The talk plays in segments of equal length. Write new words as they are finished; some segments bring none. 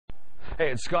Hey,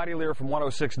 it's Scotty Lear from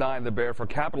 106.9 The Bear for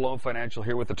Capital Loan Financial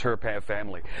here with the Turpin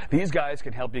family. These guys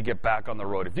can help you get back on the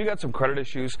road. If you got some credit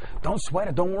issues, don't sweat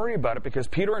it. Don't worry about it because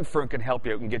Peter and Fern can help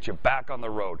you out and get you back on the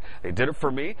road. They did it for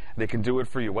me. They can do it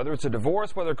for you. Whether it's a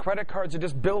divorce, whether credit cards are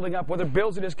just building up, whether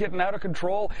bills are just getting out of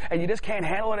control and you just can't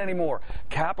handle it anymore,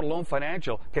 Capital Loan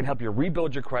Financial can help you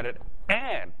rebuild your credit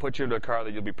and put you into a car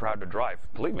that you'll be proud to drive.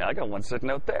 Believe me, I got one sitting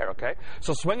out there, okay?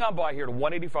 So swing on by here to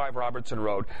 185 Robertson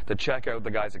Road to check out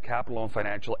the guys at Capital Loan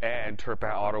Financial and Turpin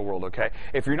Auto World, okay?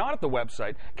 If you're not at the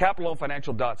website,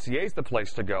 capitalloanfinancial.ca is the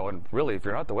place to go. And really, if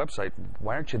you're not at the website,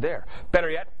 why aren't you there? Better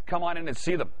yet, come on in and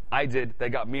see them. I did. They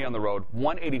got me on the road.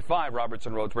 185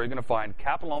 Robertson Road is where you're going to find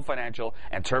Capital Loan Financial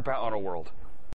and Turpin Auto World.